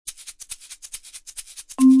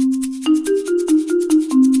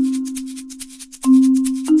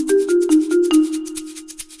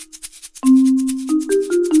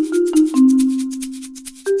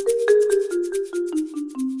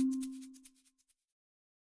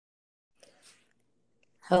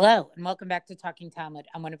Hello, and welcome back to Talking Talmud.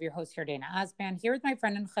 I'm one of your hosts here, Dana Osman, here with my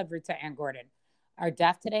friend and chavruta, Ann Gordon. Our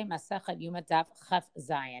daf today, Masechet Yuma Daf Chaf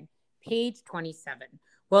Zayin, page 27.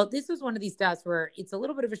 Well, this was one of these dafs where it's a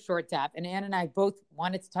little bit of a short daf, and Ann and I both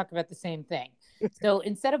wanted to talk about the same thing. So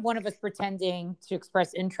instead of one of us pretending to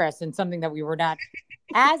express interest in something that we were not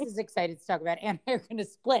as excited to talk about, Ann and I are going to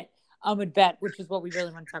split Amud Bet, which is what we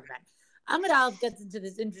really want to talk about. Amud Aleph gets into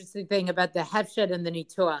this interesting thing about the hefshed and the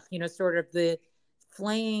nituach, sort of the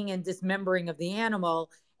flaying and dismembering of the animal,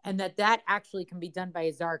 and that actually can be done by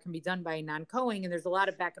a zar, can be done by a non-Kohen. And there's a lot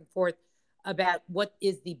of back and forth about what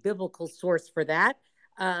is the biblical source for that.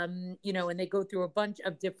 And they go through a bunch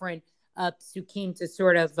of different psukim to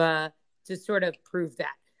sort of prove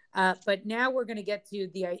that. But now we're going to get to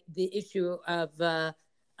the issue of a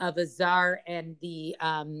zar and the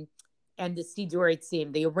sidur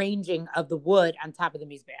etzim, the arranging of the wood on top of the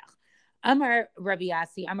mizbeach. Amar Rabbi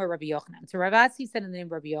Yassi, Amar Rabbi Yochanan. So Rabbi Yassi said in the name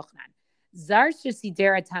of Rabbi Yochanan, Zar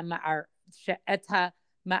shesider eta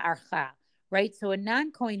ma'archa, right? So a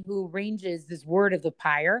non-Kohen who arranges this word of the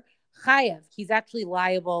pyre, chayav, he's actually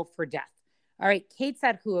liable for death. All right,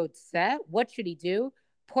 ketzad hu otzeh, what should he do?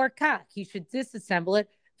 Porka, he should disassemble it,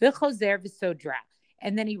 v'chozer v'sodra,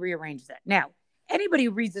 and then he rearranges it. Now, anybody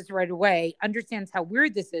who reads this right away understands how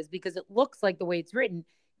weird this is because it looks like the way it's written,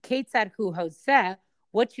 ketzad hu otzeh,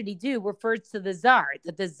 what should he do? Refers to the zar,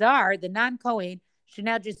 that the zar, the non-Kohen, should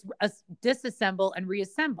now just disassemble and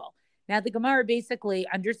reassemble. Now, the Gemara basically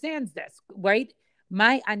understands this, right?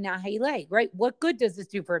 My anahile, right? What good does this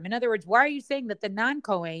do for him? In other words, why are you saying that the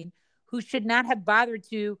non-Kohen, who should not have bothered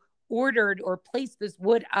to ordered or place this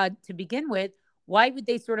wood to begin with, why would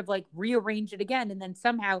they sort of like rearrange it again and then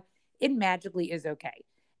somehow it magically is okay?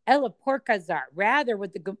 Ela porka zar. Rather,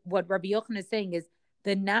 what Rabbi Yochanan is saying is,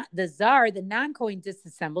 the zar, the non-Kohen,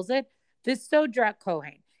 disassembles it, the sodra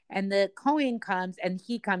Kohen, and the Kohen comes and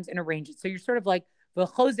he comes and arranges. So you're sort of like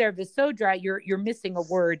v'chozer v'sodra. You're missing a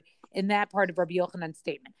word in that part of Rabbi Yochanan's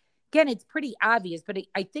statement. Again, it's pretty obvious, but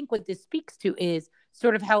I think what this speaks to is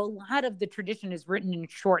sort of how a lot of the tradition is written in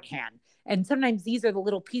shorthand, and sometimes these are the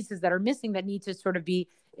little pieces that are missing that need to sort of be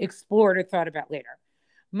explored or thought about later.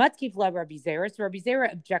 Matkif la Rabbi Zera. So Rabbi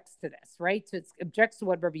Zera objects to this, right? So it objects to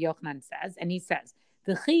what Rabbi Yochanan says, and he says,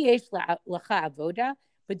 but do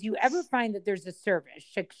you ever find that there's a service,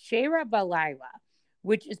 shekshera balayla,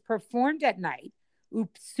 which is performed at night,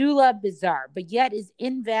 upsula bizarre, but yet is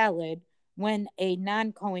invalid when a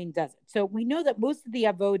non-Kohen does it? So we know that most of the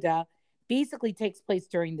avoda basically takes place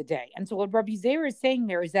during the day. And so what Rabbi Zera is saying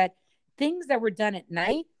there is that things that were done at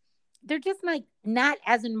night, they're just like not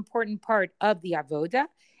as an important part of the avoda.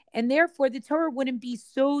 And therefore the Torah wouldn't be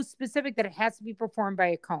so specific that it has to be performed by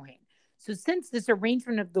a Kohen. So since this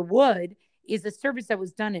arrangement of the wood is a service that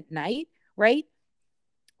was done at night, right?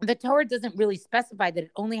 The Torah doesn't really specify that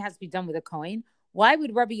it only has to be done with a Kohen. Why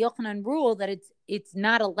would Rabbi Yochanan rule that it's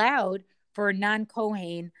not allowed for a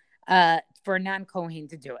non-Kohen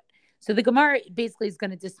to do it? So the Gemara basically is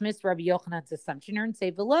going to dismiss Rabbi Yochanan's assumption here and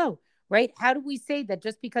say below, right? How do we say that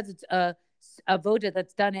just because it's a avoda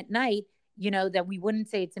that's done at night, that we wouldn't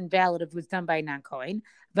say it's invalid if it was done by a non-Kohen?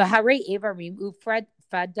 V'harei evarim ufrad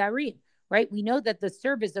darim. Right? We know that the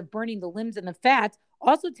service of burning the limbs and the fat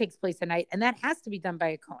also takes place at night, and that has to be done by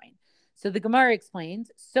a Kohen. So the Gemara explains,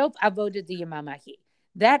 Sof avoda diyamamahi.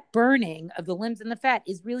 That burning of the limbs and the fat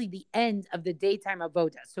is really the end of the daytime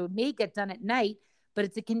avoda. So it may get done at night, but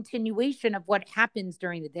it's a continuation of what happens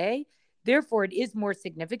during the day. Therefore, it is more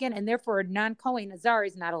significant, and therefore a non-Kohen, azar,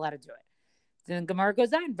 is not allowed to do it. Then the Gemara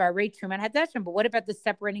goes on, Varei Truman Hadashim. But what about the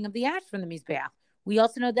separating of the ash from the Mizbeach? We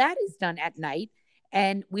also know that is done at night.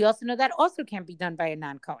 And we also know that also can't be done by a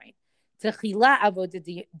non-Kohen. So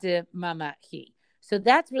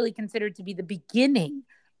that's really considered to be the beginning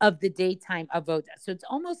of the daytime avoda. So it's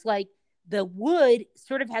almost like the wood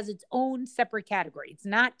sort of has its own separate category. It's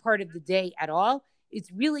not part of the day at all. It's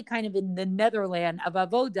really kind of in the netherland of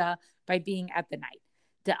avoda by being at the night.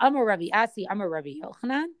 The Amar Rabbi Asi, Amar Rabbi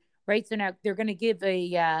Yochanan, right? So now they're going to give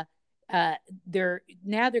they're going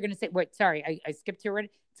to say, wait, sorry, I skipped here already.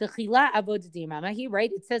 Right?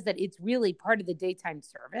 It says that it's really part of the daytime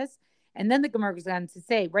service. And then the Gemara goes on to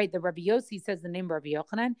say, right, the Rabbi Yossi says the name of Rabbi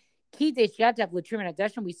Yochanan.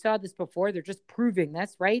 We saw this before. They're just proving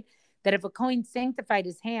this, right? That if a Kohen sanctified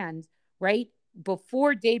his hands, right,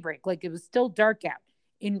 before daybreak, like it was still dark out,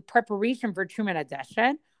 in preparation for Truman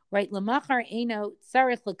Adeshen, right?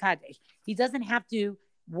 He doesn't have to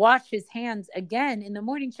wash his hands again in the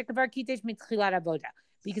morning,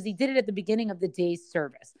 because he did it at the beginning of the day's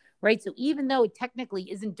service, right? So even though it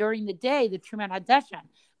technically isn't during the day, the Truman Hadeshen,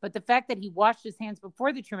 But the fact that he washed his hands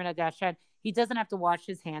before the Truma Hadashen, he doesn't have to wash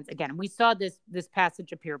his hands again. And we saw this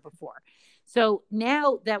passage appear before. So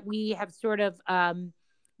now that we have sort of, not,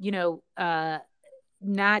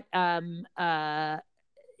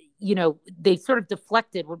 they sort of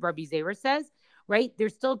deflected what Rabbi Zera says, right? They're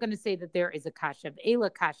still going to say that there is a kasha of Ela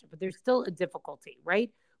kasha, but there's still a difficulty, right?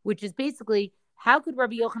 Which is basically, how could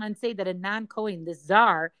Rabbi Yochanan say that a non-Kohen, this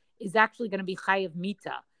zar, is actually going to be chayav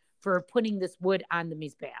mita for putting this wood on the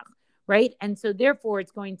mizbeach, right? And so therefore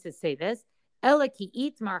it's going to say this, Ela ki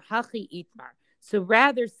itmar hachi itmar. So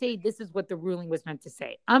rather say this is what the ruling was meant to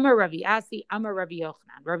say. Amar Rabbi Asi, Amar Rabbi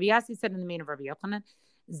Yochanan. Rabbi Asi said in the name of Rabbi Yochanan,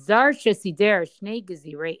 Zar shesider shnei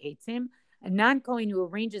gezirei eitzim, a non-Kohen who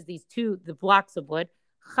arranges the blocks of wood,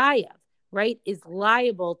 chayav, right, is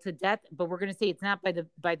liable to death. But we're going to say it's not by the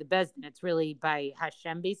bezdin, it's really by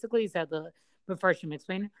Hashem, basically. Is that the Mefarshim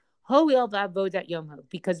explain? Ho'il v'avodat yomhu,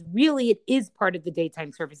 because really it is part of the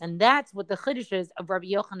daytime service, and that's what the chiddush is of Rabbi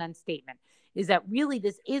Yochanan's statement. Is that really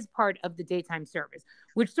this is part of the daytime service,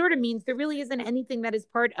 which sort of means there really isn't anything that is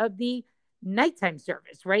part of the nighttime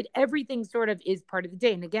service, right? Everything sort of is part of the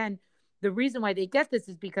day. And again, the reason why they get this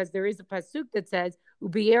is because there is a pasuk that says,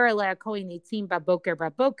 "Ubiyer alei kohen eitzim baboker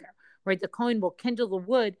baboker," right? The kohen will kindle the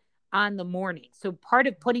wood on the morning. So part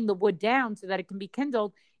of putting the wood down so that it can be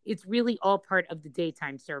kindled, it's really all part of the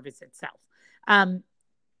daytime service itself. And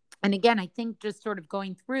again, I think just sort of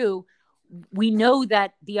going through, we know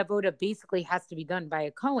that the avoda basically has to be done by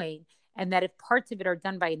a Kohen, and that if parts of it are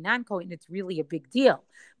done by a non-Kohen, it's really a big deal.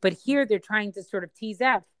 But here they're trying to sort of tease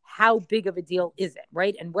out how big of a deal is it,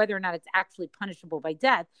 right? And whether or not it's actually punishable by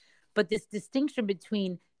death. But this distinction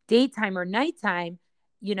between daytime or nighttime,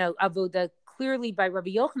 avoda, clearly by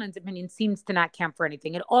Rabbi Yochanan's opinion, seems to not count for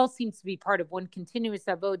anything. It all seems to be part of one continuous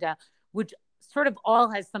avoda, which sort of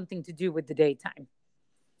all has something to do with the daytime.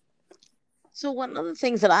 So one of the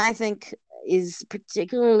things that I think is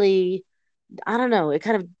particularly, I don't know, it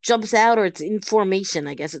kind of jumps out, or it's information,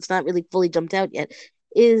 I guess it's not really fully jumped out yet,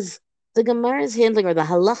 is the Gemara's handling, or the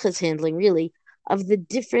halacha's handling, really, of the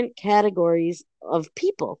different categories of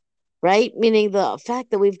people, right? Meaning the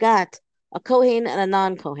fact that we've got a Kohen and a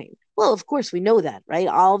non-Kohen. Well, of course, we know that, right?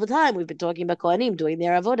 All the time we've been talking about Kohanim doing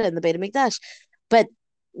their avoda in the Beit HaMikdash. But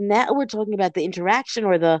now we're talking about the interaction,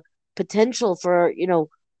 or the potential for,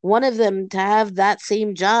 one of them to have that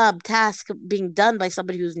same task being done by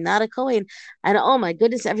somebody who's not a Kohen, and oh my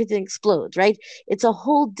goodness, everything explodes, right? It's a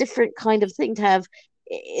whole different kind of thing to have.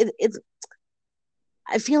 It's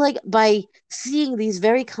I feel like by seeing these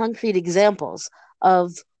very concrete examples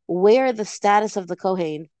of where the status of the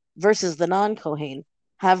Kohen versus the non-Kohen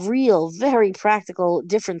have real, very practical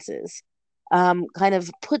differences, kind of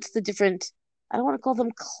puts the different, I don't want to call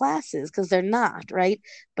them classes because they're not, right?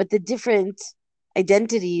 But the different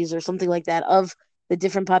identities or something like that of the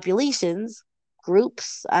different populations,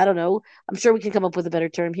 groups, I don't know, I'm sure we can come up with a better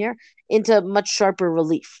term here, into much sharper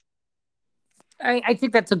relief. I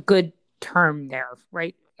think that's a good term there,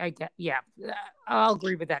 right? I'll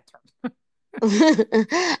agree with that term. Right?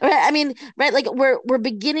 I mean, right? Like we're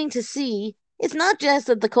beginning to see. It's not just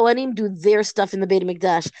that the Kohanim do their stuff in the Beit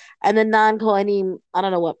HaMikdash and the non-Kohanim, I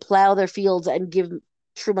don't know what, plow their fields and give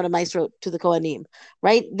Truma and Maestro to the Kohanim,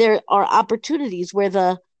 right? There are opportunities where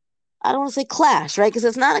I don't want to say clash, right? Because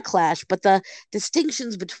it's not a clash, but the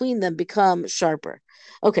distinctions between them become sharper.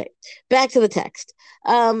 Okay, back to the text.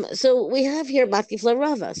 So we have here Matkif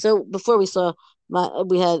Rava. So before we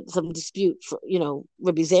had some dispute for,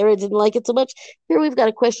 Rabbi Zera didn't like it so much. Here we've got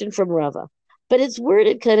a question from Rava, but it's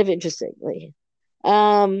worded kind of interestingly.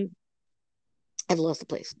 I've lost the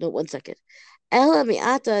place. No, 1 second. Ela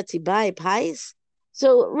mi'ata tibai pais.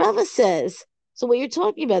 So Rava says, so what you're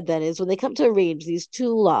talking about then is when they come to arrange these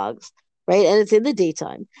two logs, right? And it's in the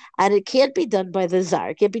daytime, and it can't be done by the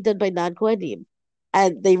Zar, it can't be done by non-Kohanim,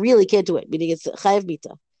 and they really can't do it, meaning it's Chayav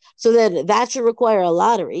Mita. So then that should require a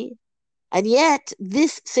lottery. And yet,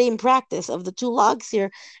 this same practice of the two logs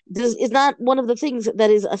here is not one of the things that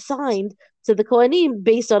is assigned to the Kohanim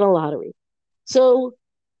based on a lottery. So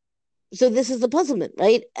this is the puzzlement,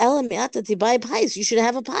 right? You should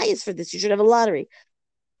have a pious for this. You should have a lottery.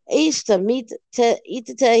 He says, well,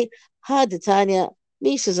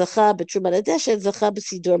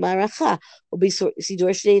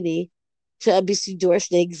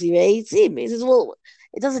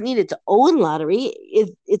 it doesn't need its own lottery.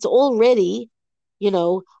 It's already,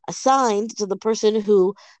 assigned to the person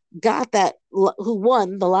who who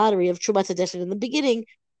won the lottery of Trumat Hadeshen in the beginning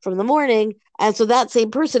from the morning. And so that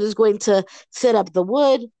same person is going to set up the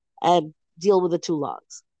wood and deal with the two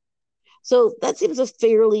logs. So that seems a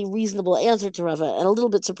fairly reasonable answer to Rava, and a little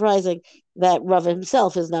bit surprising that Rava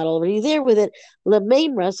himself is not already there with it.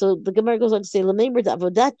 Lememra, so the Gemara goes on to say, Lememra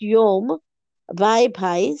avodat yom by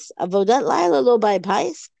pais, avodat laila lo by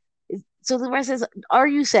pais. So the Gemara says, are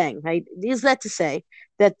you saying, right? Is that to say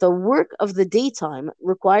that the work of the daytime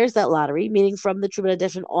requires that lottery, meaning from the Truma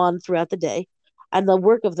Hadeshen on throughout the day, and the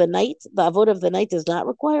work of the night, the avodah of the night, does not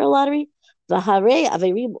require a lottery? The hare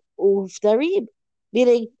averim uftarim,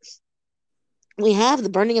 meaning we have the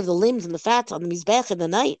burning of the limbs and the fats on the mizbech in the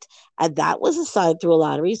night, and that was assigned through a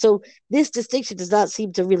lottery. So this distinction does not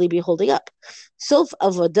seem to really be holding up. Sof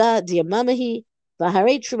avodah diamamahi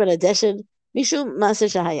v'harei truman adeshin mishum masa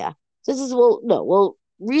shahaya. So this is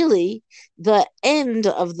really the end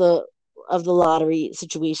of the lottery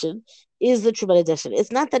situation is the truman adeshin.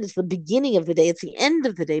 It's not that it's the beginning of the day; it's the end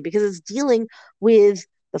of the day because it's dealing with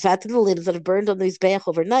the fat and the limbs that have burned on the mizbech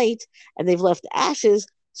overnight, and they've left ashes.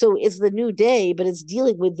 So it's the new day, but it's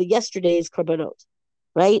dealing with the yesterday's korbanot,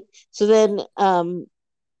 right? So then,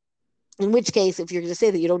 in which case, if you're going to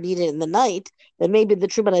say that you don't need it in the night, then maybe the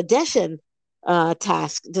Truman Hadeshen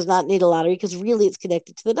task does not need a lottery because really it's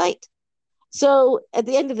connected to the night. So at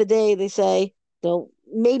the end of the day, they say, no,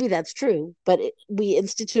 maybe that's true, but we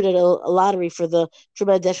instituted a lottery for the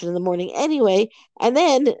Truman Hadeshen in the morning anyway. And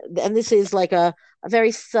this is like a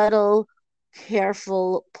very subtle,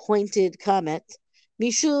 careful, pointed comment.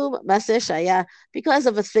 Mishum Maseshaya, because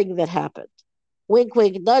of a thing that happened. Wink,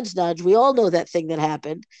 wink, nudge, nudge. We all know that thing that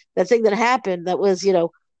happened. That thing that happened that was, a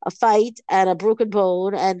fight and a broken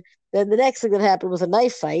bone. And then the next thing that happened was a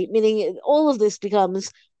knife fight, meaning all of this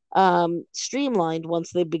becomes streamlined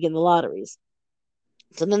once they begin the lotteries.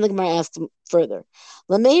 So then the Gemara asks further.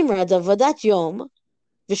 Lameimra davadat yom,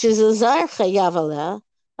 v'shizazar chayav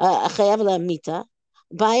aleh mita,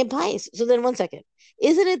 by pais. So then 1 second.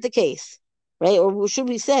 Isn't it the case, right? Or should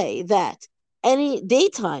we say that any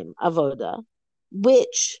daytime avoda,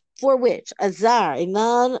 for which a zar, a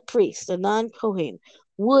non-priest, a non-kohen,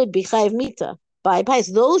 would be chayiv mita by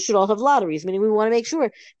pais, those should all have lotteries. Meaning, we want to make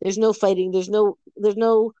sure there's no fighting,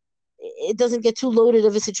 it doesn't get too loaded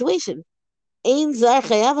of a situation. Ein zar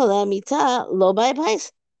chayav ala mita lo by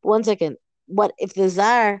pais. 1 second. What if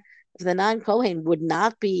the non-kohen would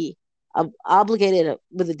not be obligated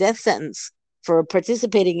with a death sentence for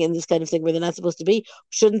participating in this kind of thing where they're not supposed to be?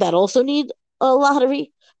 Shouldn't that also need a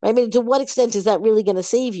lottery? Right? I mean, to what extent is that really going to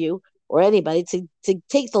save you or anybody to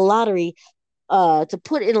take the lottery, to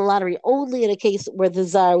put in a lottery only in a case where the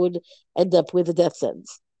czar would end up with a death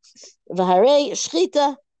sentence? V'harei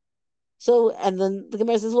shchita. So, and then the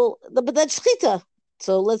Gemara says, well, but that's shchita.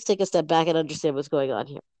 So let's take a step back and understand what's going on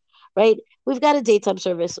here. Right? We've got a daytime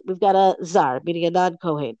service. We've got a czar, meaning a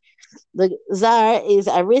non-kohen. The czar is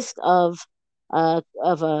at risk of a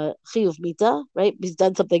chiyuv mita, right? He's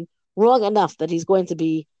done something wrong enough that he's going to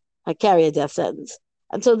be carry a death sentence.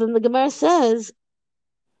 And so then the Gemara says,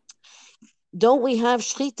 don't we have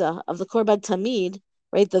shchita of the korban tamid,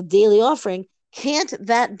 right? The daily offering. Can't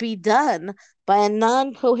that be done by a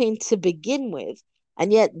non-kohen to begin with?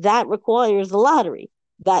 And yet that requires the lottery,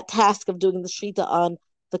 that task of doing the shchita on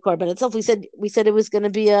the korban itself. We said it was going to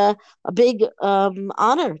be a big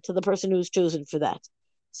honor to the person who's chosen for that.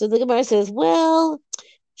 So the Gemara says, well,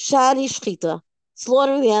 shani shchita,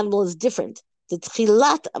 slaughtering the animal is different. The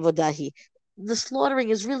tchilat avodahi, the slaughtering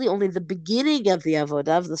is really only the beginning of the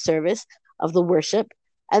avodah, of the service, of the worship.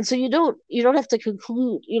 And so you don't have to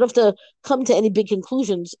conclude, you don't have to come to any big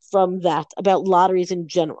conclusions from that about lotteries in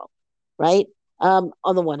general, right? On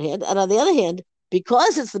the one hand, and on the other hand,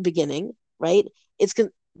 because it's the beginning, right?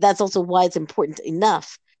 That's also why it's important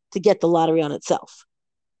enough to get the lottery on itself,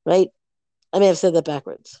 right? I may have said that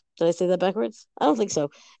backwards. Did I say that backwards? I don't think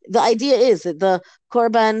so. The idea is that the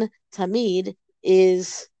korban tamid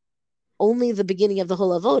is only the beginning of the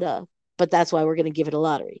whole avoda, but that's why we're going to give it a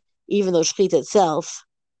lottery, even though shchita itself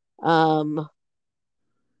can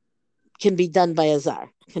be done by a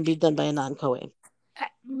zar, can be done by a non-kohen.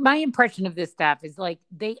 My impression of this stuff is like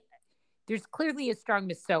there's clearly a strong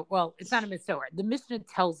mitzvah. Well, it's not a mitzvah. The Mishnah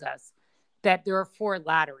tells us that there are 4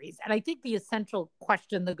 lotteries. And I think the essential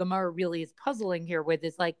question the Gemara really is puzzling here with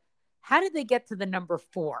is like, how did they get to the number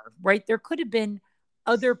 4, right? There could have been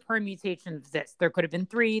other permutations of this. There could have been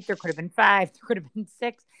 3, there could have been 5, there could have been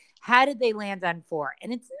 6. How did they land on 4?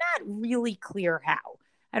 And it's not really clear how.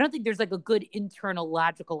 I don't think there's like a good internal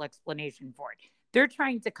logical explanation for it. They're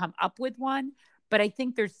trying to come up with one, but I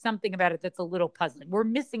think there's something about it that's a little puzzling. We're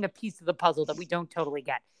missing a piece of the puzzle that we don't totally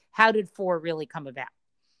get. How did 4 really come about?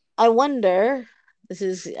 I wonder,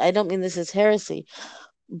 I don't mean this is heresy,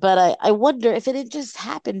 but I wonder if it had just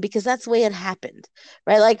happened because that's the way it happened,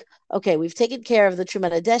 right? Like, okay, we've taken care of the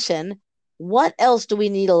Truman Hadeshen, What else do we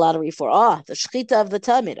need a lottery for? The shechita of the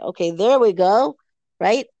tamid. Okay, there we go.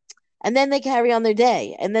 Right? And then they carry on their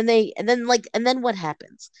day. And then what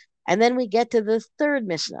happens? And then we get to the third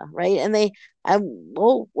Mishnah, right? And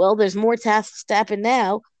there's more tasks to happen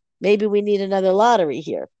now. Maybe we need another lottery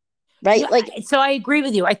here, right? So I agree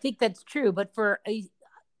with you. I think that's true. But for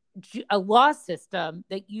a law system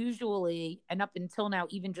that usually, and up until now,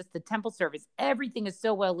 even just the temple service, everything is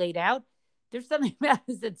so well laid out. There's something about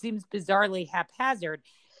this that seems bizarrely haphazard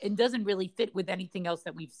and doesn't really fit with anything else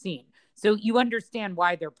that we've seen. So you understand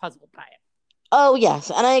why they're puzzled by it. Oh yes,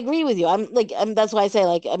 and I agree with you. That's why I say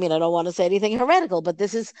I don't want to say anything heretical, but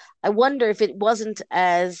I wonder if it wasn't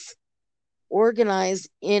as organized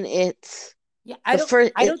in its I don't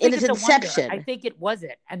think its inception. I think it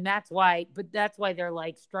wasn't, and that's why they're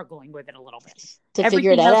like struggling with it a little bit to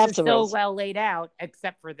figure it out afterwards. So well laid out,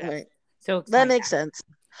 except for this. Right. So that makes sense.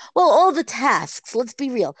 Well, all the tasks, let's be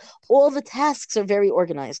real, all the tasks are very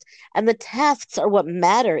organized. And the tasks are what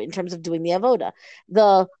matter in terms of doing the avoda.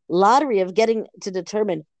 The lottery of getting to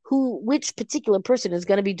determine which particular person is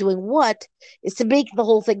going to be doing what is to make the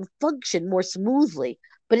whole thing function more smoothly.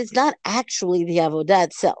 But it's not actually the avoda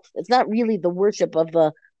itself. It's not really the worship of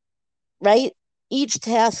the, right? Each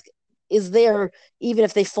task is there even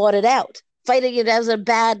if they fought it out. Fighting it as a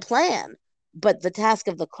bad plan. But the task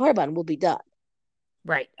of the korban will be done.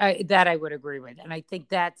 Right. That I would agree with. And I think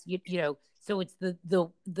that's, so it's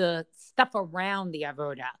the stuff around the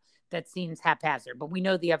avoda that seems haphazard, but we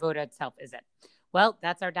know the avoda itself isn't. Well,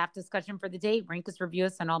 that's our DAF discussion for the day. Rank us, review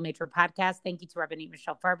us on all major podcasts. Thank you to Rabbanit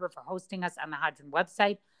Michelle Farber for hosting us on the Hadran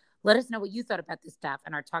website. Let us know what you thought about this DAF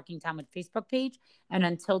on our Talking Talmud Facebook page. And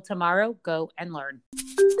until tomorrow, go and learn.